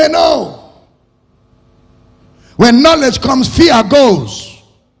 That you may know. When knowledge comes, fear goes.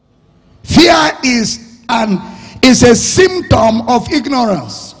 Fear is a symptom of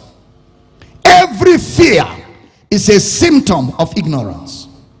ignorance. Every fear is a symptom of ignorance.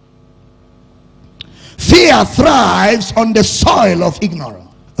 Fear thrives on the soil of ignorance,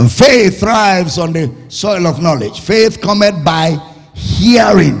 and faith thrives on the soil of knowledge. Faith cometh by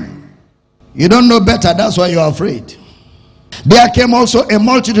hearing. You don't know better, that's why you are afraid. There came also a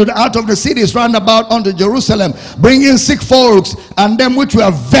multitude out of the cities round about unto Jerusalem, bringing sick folks and them which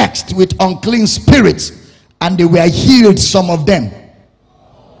were vexed with unclean spirits, and they were healed, some of them.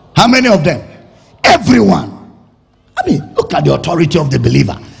 How many of them? Everyone. I mean, look at the authority of the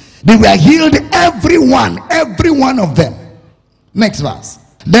believer. They were healed, every one of them. Next verse.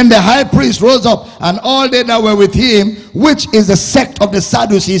 Then the high priest rose up, and all they that were with him, which is the sect of the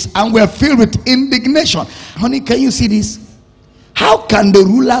Sadducees, and were filled with indignation. Honey, can you see this? How can the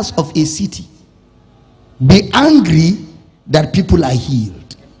rulers of a city be angry that people are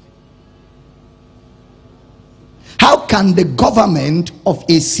healed? How can the government of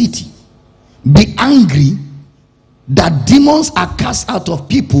a city be angry that demons are cast out of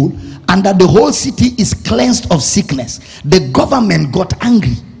people and that the whole city is cleansed of sickness? The government got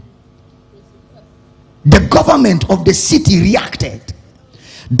angry. The government of the city reacted.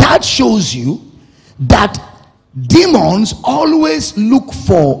 That shows you that demons always look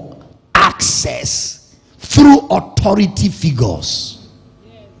for access through authority figures.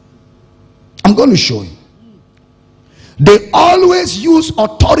 I'm going to show you. They always use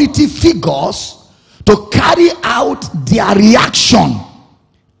authority figures to carry out their reaction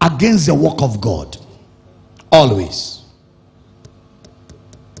against the work of God. Always.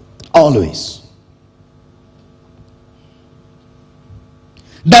 Always.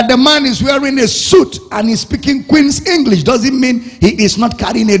 That the man is wearing a suit and is speaking Queen's English doesn't mean he is not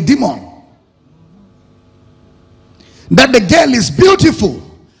carrying a demon. That the girl is beautiful,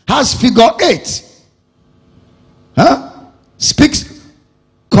 has figure 8, speaks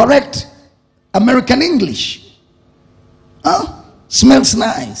correct American English, smells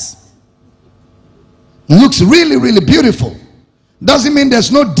nice, looks really, really beautiful, doesn't mean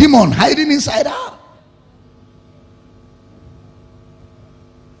there's no demon hiding inside her.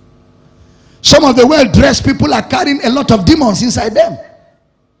 Some of the well-dressed people are carrying a lot of demons inside them.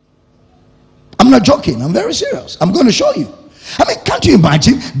 I'm not joking. I'm very serious. I'm going to show you. I mean, can't you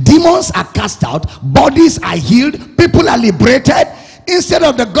imagine? Demons are cast out, bodies are healed, people are liberated. Instead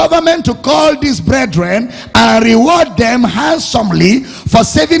of the government to call these brethren and reward them handsomely for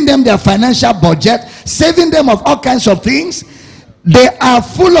saving them their financial budget, saving them of all kinds of things, they are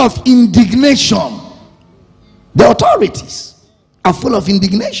full of indignation. The authorities are full of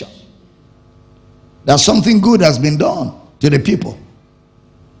indignation that something good has been done to the people.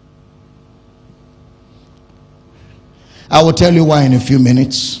 I will tell you why in a few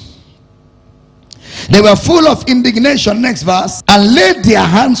minutes. They were full of indignation, next verse, and laid their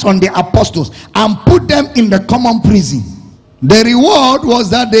hands on the apostles and put them in the common prison. The reward was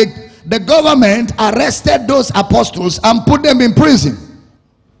that the government arrested those apostles and put them in prison.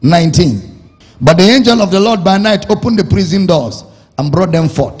 19. But the angel of the Lord by night opened the prison doors and brought them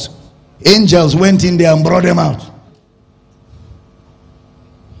forth. Angels went in there and brought them out.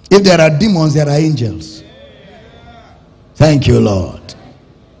 If there are demons, there are angels. Thank you, Lord.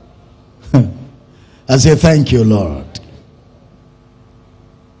 I say thank you, Lord.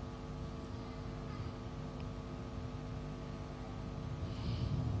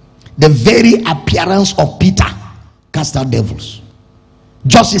 The very appearance of Peter cast out devils.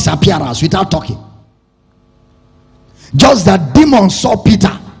 Just his appearance, without talking. Just that demons saw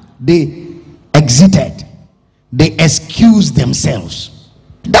Peter, they exited. They excused themselves.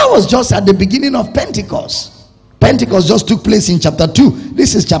 That was just at the beginning of Pentecost. Pentecost just took place in chapter 2.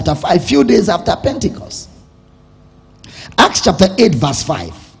 This is chapter 5, few days after Pentecost. Acts chapter 8 verse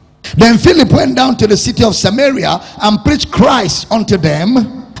 5. Then Philip went down to the city of Samaria and preached Christ unto them.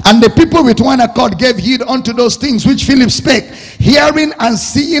 And the people with one accord gave heed unto those things which Philip spake, hearing and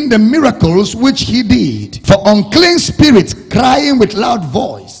seeing the miracles which he did. For unclean spirits, crying with loud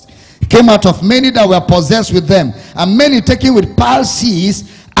voice, came out of many that were possessed with them, and many taken with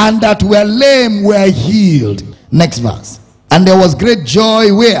palsies, and that were lame were healed. Next verse. And there was great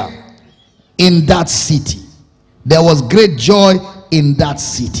joy where? In that city. There was great joy in that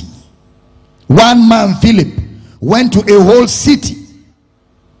city. One man, Philip, went to a whole city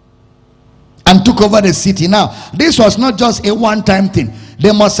and took over the city. Now, this was not just a one-time thing.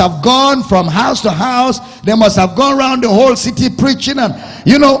 They must have gone from house to house. They must have gone around the whole city preaching and,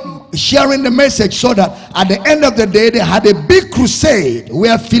 sharing the message, so that at the end of the day, they had a big crusade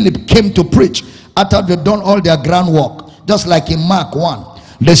where Philip came to preach after they'd done all their groundwork. Just like in Mark 1,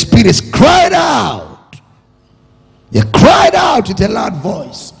 the spirits cried out. They cried out with a loud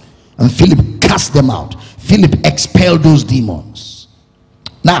voice, and Philip cast them out. Philip expelled those demons.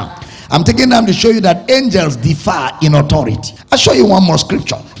 Now, I'm taking time to show you that angels differ in authority. I'll show you one more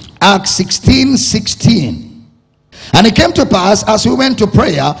scripture. Acts 16:16. And it came to pass, as we went to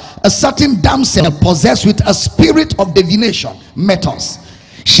prayer, a certain damsel possessed with a spirit of divination met us.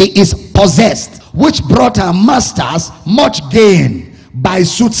 She is possessed, which brought her masters much gain by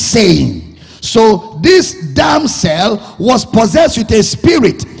soothsaying. So this damsel was possessed with a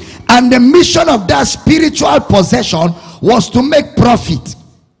spirit, and the mission of that spiritual possession was to make profit.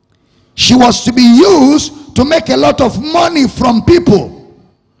 She was to be used to make a lot of money from people,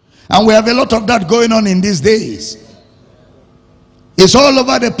 and we have a lot of that going on in these days. It's all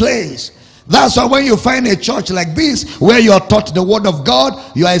over the place. That's why when you find a church like this, where you are taught the word of God,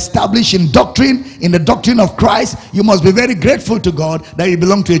 you are established in doctrine, in the doctrine of Christ, you must be very grateful to God that you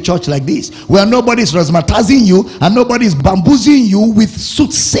belong to a church like this, where nobody is razzmatazing you and nobody is bamboozling you with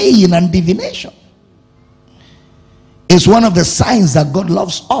soothsaying and divination. It's one of the signs that God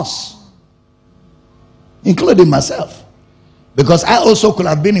loves us, including myself, because I also could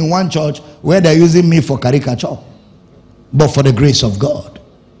have been in one church where they're using me for caricature, but for the grace of God.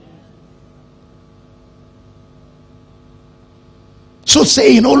 So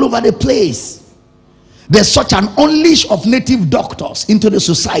saying all over the place. There's such an unleash of native doctors into the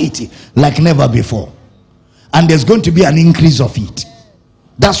society like never before, and there's going to be an increase of it.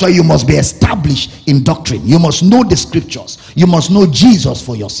 That's why you must be established in doctrine. You must know the scriptures. You must know Jesus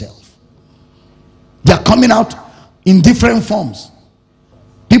for yourself. They are coming out in different forms.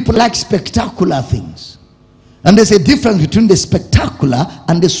 People like spectacular things, and there's a difference between the spectacular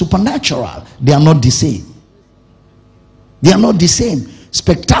and the supernatural. They are not the same. They are not the same.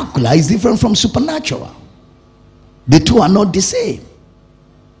 Spectacular is different from supernatural. The two are not the same.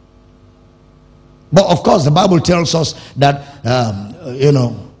 But of course, the Bible tells us that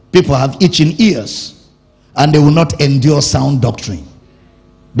people have itching ears, and they will not endure sound doctrine.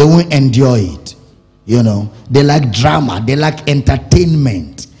 They won't endure it. They like drama, they like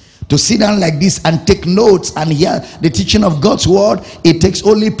entertainment. to sit down like this and take notes and hear the teaching of God's word, it takes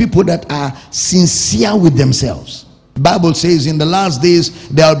only people that are sincere with themselves. The Bible says in the last days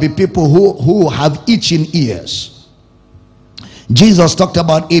there will be people who have itching ears. Jesus talked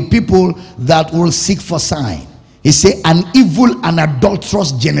about a people that will seek for sign. He said, an evil and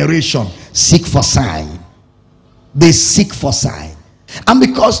adulterous generation seek for sign. They seek for sign. And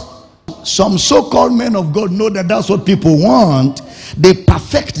because some so-called men of God know that that's what people want, they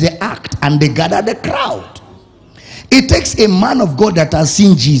perfect the act and they gather the crowd. It takes a man of God that has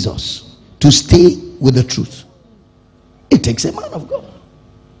seen Jesus to stay with the truth. It takes a man of God.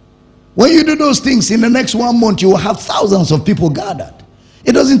 When you do those things, in the next 1 month you will have thousands of people gathered.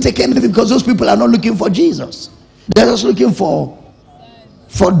 It doesn't take anything, because those people are not looking for Jesus. They're just looking for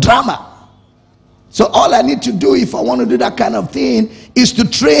drama. So all I need to do, if I want to do that kind of thing, is to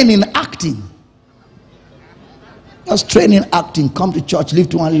train in acting. Just train in acting. Come to church,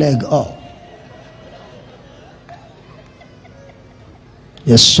 lift one leg up.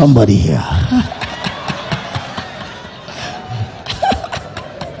 There's somebody here.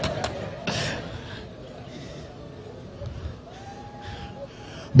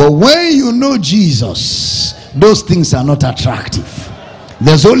 But when you know Jesus, those things are not attractive.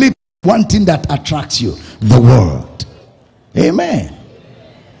 There's only one thing that attracts you: the word. Amen.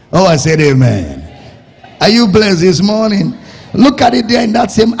 Oh, I said amen. Are you blessed this morning? Look at it there in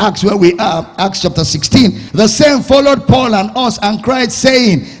that same Acts where we are, Acts chapter 16. The same followed Paul and us and cried,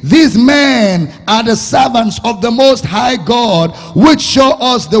 saying, these men are the servants of the Most High God, which show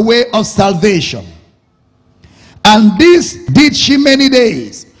us the way of salvation. And this did she many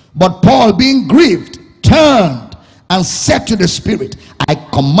days. But Paul, being grieved, turned and said to the spirit, I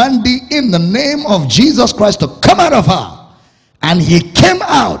command thee in the name of Jesus Christ to come out of her. And he came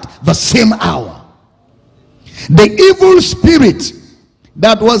out the same hour. The evil spirit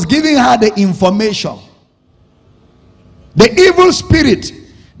that was giving her the information, the evil spirit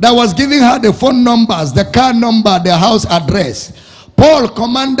that was giving her the phone numbers, the car number, the house address, Paul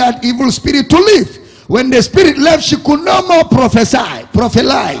commanded that evil spirit to leave. When the spirit left, she could no more prophesy.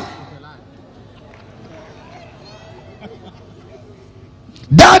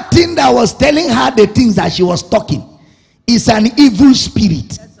 That thing that was telling her the things that she was talking is an evil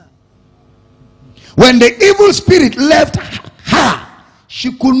spirit. When the evil spirit left her,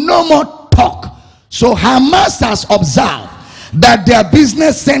 she could no more talk. So her masters observed that their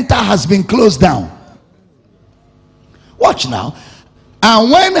business center has been closed down. Watch now.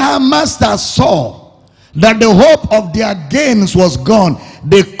 And when her masters saw that the hope of their gains was gone,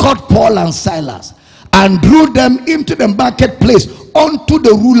 they caught Paul and Silas and drew them into the marketplace unto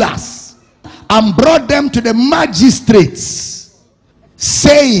the rulers and brought them to the magistrates,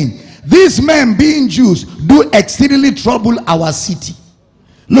 saying, these men, being Jews, do exceedingly trouble our city.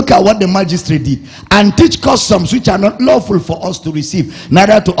 Look at what the magistrate did. And teach customs which are not lawful for us to receive,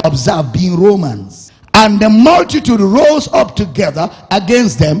 neither to observe, being Romans. And the multitude rose up together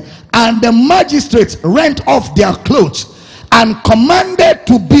against them, and the magistrates rent off their clothes and commanded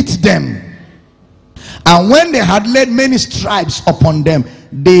to beat them. And when they had laid many stripes upon them,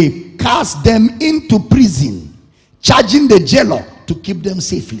 they cast them into prison, charging the jailer to keep them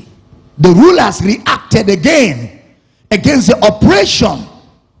safely. The rulers reacted again against the oppression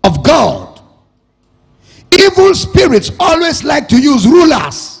of God. Evil spirits always like to use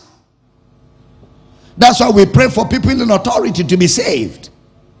rulers. That's why we pray for people in authority to be saved.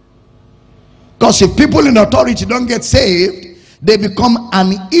 Because if people in authority don't get saved, they become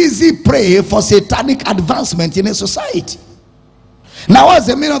an easy prey for satanic advancement in a society. Now, what's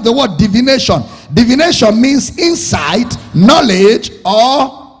the meaning of the word divination? Divination means insight, knowledge,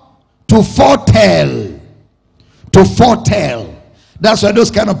 or to foretell. To foretell. That's why those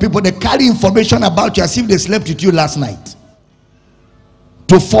kind of people, they carry information about you as if they slept with you last night.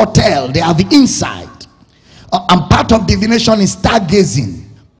 To foretell. They have insight. And part of divination is stargazing,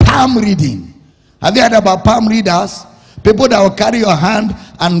 palm reading. Have you heard about palm readers? People that will carry your hand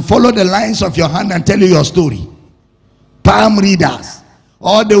and follow the lines of your hand and tell you your story. Palm readers.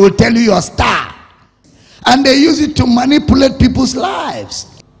 Or they will tell you your star. And they use it to manipulate people's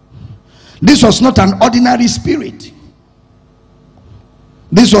lives. This was not an ordinary spirit.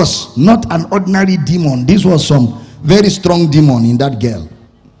 This was not an ordinary demon. This was some very strong demon in that girl.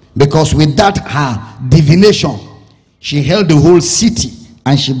 Because with that her divination, she held the whole city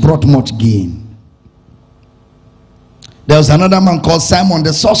and she brought much gain. There was another man called Simon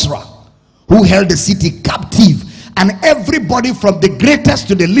the sorcerer who held the city captive, and everybody from the greatest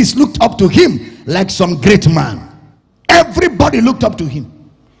to the least looked up to him like some great man. Everybody looked up to him.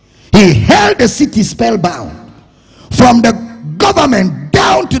 He held the city spellbound. From the government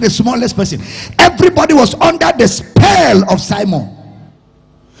down to the smallest person. Everybody was under the spell of Simon.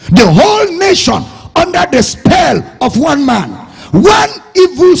 The whole nation under the spell of one man, one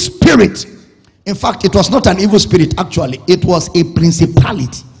evil spirit. In fact, it was not an evil spirit, actually. It was a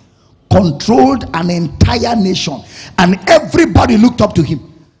principality, controlled an entire nation, and everybody looked up to him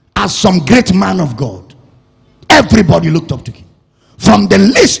as some great man of God. Everybody looked up to him, from the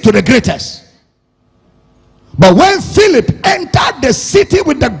least to the greatest. But when Philip entered the city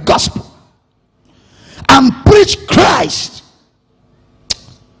with the gospel and preached Christ,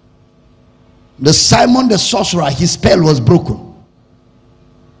 the Simon the sorcerer, his spell was broken.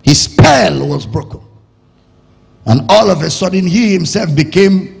 His spell was broken. And all of a sudden, he himself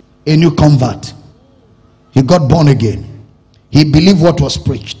became a new convert. He got born again. He believed what was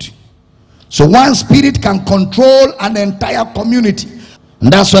preached. So one spirit can control an entire community.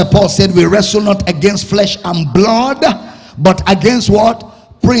 And that's why Paul said, we wrestle not against flesh and blood, but against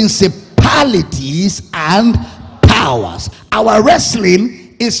what? Principalities and powers. Our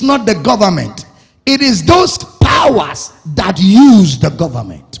wrestling is not the government. It is those powers that use the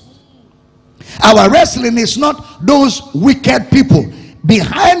government. Our wrestling is not those wicked people.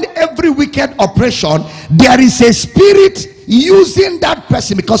 Behind every wicked operation, there is a spirit using that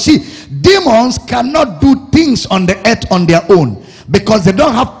person. Because see, demons cannot do things on the earth on their own, because they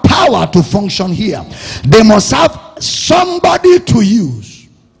don't have power to function here. They must have somebody to use.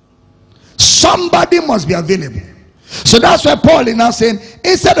 Somebody must be available. So that's why Paul is now saying,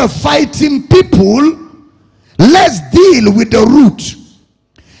 instead of fighting people, let's deal with the root.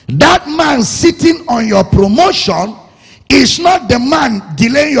 That man sitting on your promotion is not the man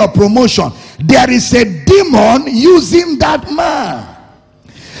delaying your promotion. There is a demon using that man.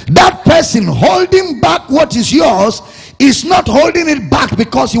 That person holding back what is yours is not holding it back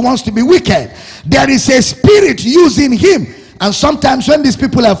because he wants to be wicked. There is a spirit using him. And sometimes when these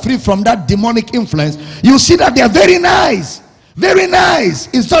people are free from that demonic influence, you see that they are very nice. Very nice.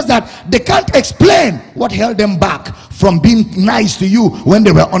 It's just that they can't explain what held them back from being nice to you when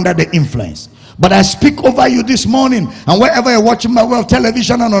they were under the influence. But I speak over you this morning, and wherever you're watching my way of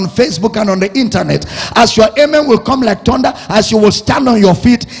television and on Facebook and on the internet, as your amen will come like thunder, as you will stand on your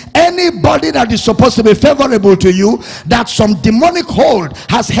feet, anybody that is supposed to be favorable to you, that some demonic hold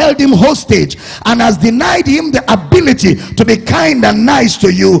has held him hostage and has denied him the ability to be kind and nice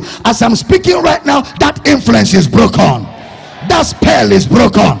to you, as I'm speaking right now, that influence is broken. That spell is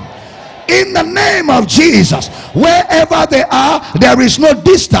broken. In the name of Jesus, wherever they are, there is no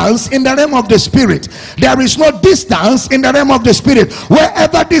distance in the realm of the spirit. There is no distance in the realm of the spirit.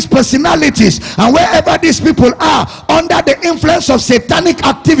 Wherever these personalities and wherever these people are under the influence of satanic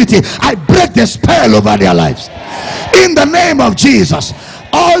activity, I break the spell over their lives. In the name of Jesus.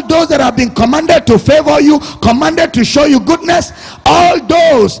 All those that have been commanded to favor you, commanded to show you goodness, all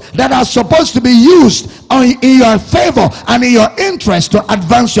those that are supposed to be used in your favor and in your interest to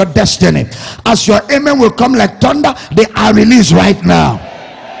advance your destiny, as your amen will come like thunder, they are released right now.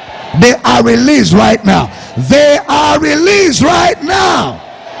 They are released right now. They are released right now.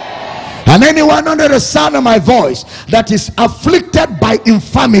 And anyone under the sound of my voice that is afflicted by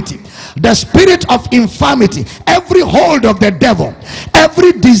infirmity, the spirit of infirmity, every hold of the devil,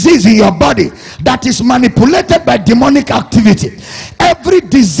 every disease in your body that is manipulated by demonic activity, every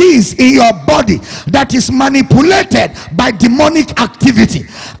disease in your body that is manipulated by demonic activity,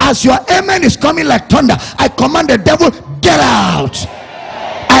 as your amen is coming like thunder, I command the devil, get out.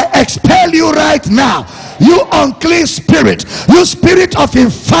 I expel you right now. You unclean spirit, you spirit of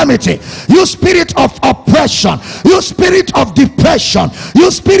infirmity, you spirit of oppression, you spirit of depression, you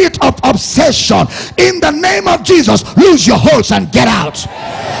spirit of obsession, in the name of Jesus, lose your holds and get out.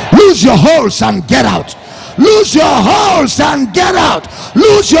 Lose your holds and get out. Lose your holds and get out.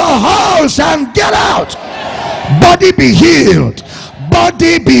 Lose your holds and get out. Body be healed.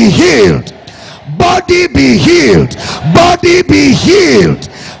 Body be healed. Body be healed. Body be healed.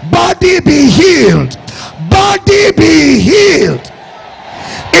 Body be healed. Body be healed.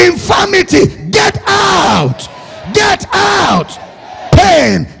 Infirmity, get out. Get out.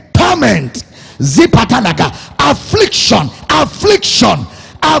 Pain, torment, zipatanaga, affliction, affliction,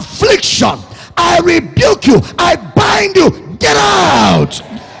 affliction. I rebuke you. I bind you. Get out.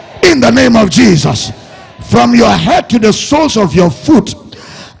 In the name of Jesus. From your head to the soles of your foot,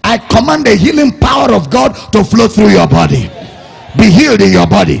 I command the healing power of God to flow through your body. Be healed in your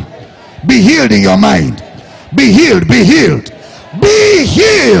body. Be healed in your mind. Be healed, be healed, be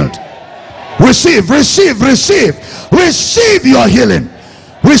healed. Receive, receive, receive. Receive your healing.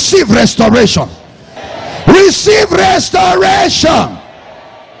 Receive restoration. Receive restoration.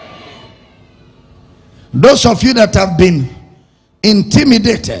 Those of you that have been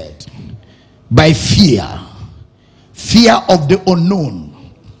intimidated by fear, fear of the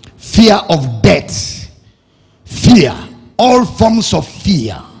unknown, fear of death, fear, all forms of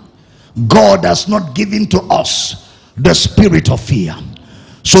fear. God has not given to us the spirit of fear.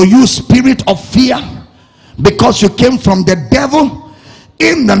 So you spirit of fear, because you came from the devil,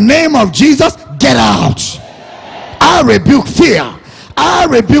 in the name of Jesus, get out. I rebuke fear. I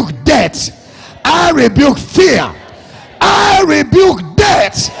rebuke death. I rebuke fear. I rebuke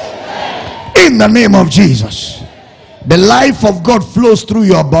death in the name of Jesus. The life of God flows through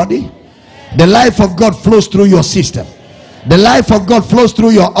your body. The life of God flows through your system. The life of God flows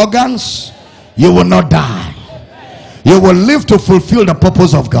through your organs. You will not die. You will live to fulfill the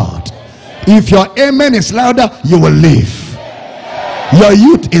purpose of God. If your amen is louder, you will live. Your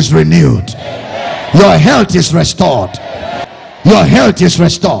youth is renewed. Your health is restored. Your health is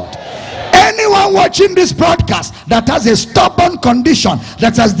restored. Anyone watching this broadcast that has a stubborn condition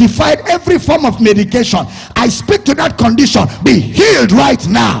that has defied every form of medication, I speak to that condition, be healed right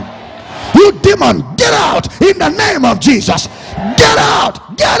now. You demon, get out in the name of Jesus. Get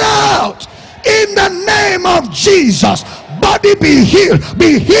out, get out in the name of Jesus. Body be healed,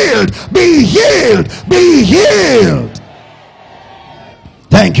 be healed, be healed, be healed.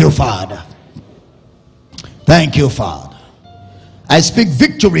 Thank you, Father. Thank you, Father. I speak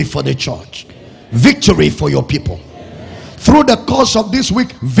victory for the church, victory for your people. Through the course of this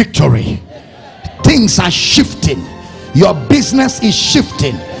week, victory. Things are shifting. Your business is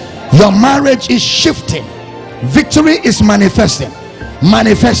shifting. Your marriage is shifting. Victory is manifesting,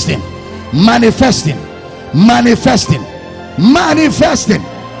 manifesting, manifesting, manifesting, manifesting,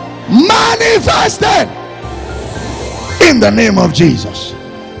 manifesting in the name of Jesus.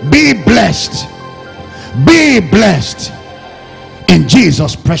 Be blessed. Be blessed in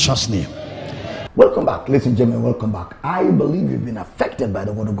Jesus' precious name. Welcome back, ladies and gentlemen. Welcome back. I believe you've been affected by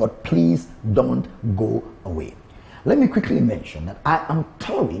the word of God. Please don't go away. Let me quickly mention that I am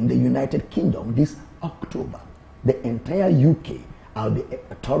touring the United Kingdom this October. The entire UK. I'll be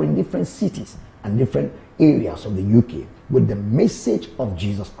touring different cities and different areas of the UK with the message of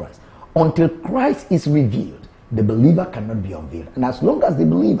Jesus Christ. Until Christ is revealed, the believer cannot be unveiled. And as long as the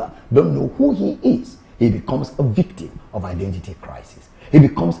believer don't know who he is, he becomes a victim of identity crisis. He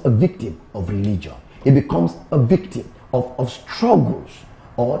becomes a victim of religion. He becomes a victim of struggles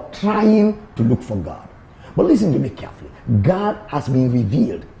or trying to look for God. But listen to me carefully. God has been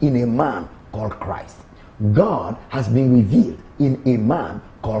revealed in a man called Christ. God has been revealed in a man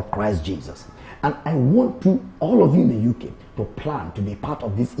called Christ Jesus. And I want all of you in the UK to plan to be part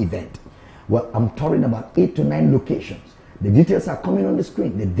of this event. Well, I'm touring about 8 to 9 locations. The details are coming on the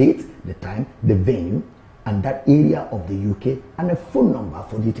screen. The date, the time, the venue, and that area of the UK, and a phone number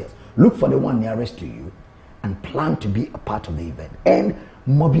for details. Look for the one nearest to you and plan to be a part of the event. And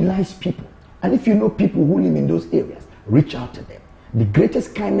mobilize people. And if you know people who live in those areas, reach out to them. The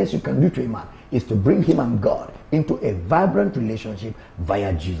greatest kindness you can do to a man is to bring him and God into a vibrant relationship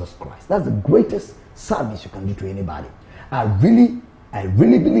via Jesus Christ. That's the greatest service you can do to anybody. I really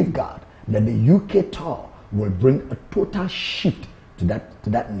believe, God, that the UK tour will bring a total shift to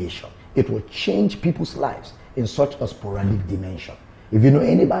that nation. It will change people's lives in such a sporadic dimension. If you know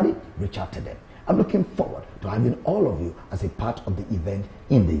anybody, reach out to them. I'm looking forward to having all of you as a part of the event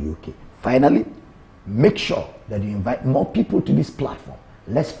in the UK. Finally, make sure that you invite more people to this platform.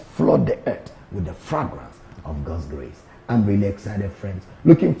 Let's flood the earth with the fragrance of God's grace. I'm really excited, friends.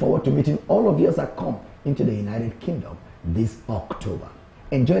 Looking forward to meeting all of you as I come into the United Kingdom this October.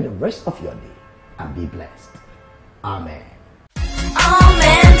 Enjoy the rest of your day and be blessed. Amen.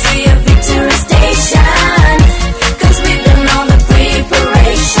 Amen to your victory station.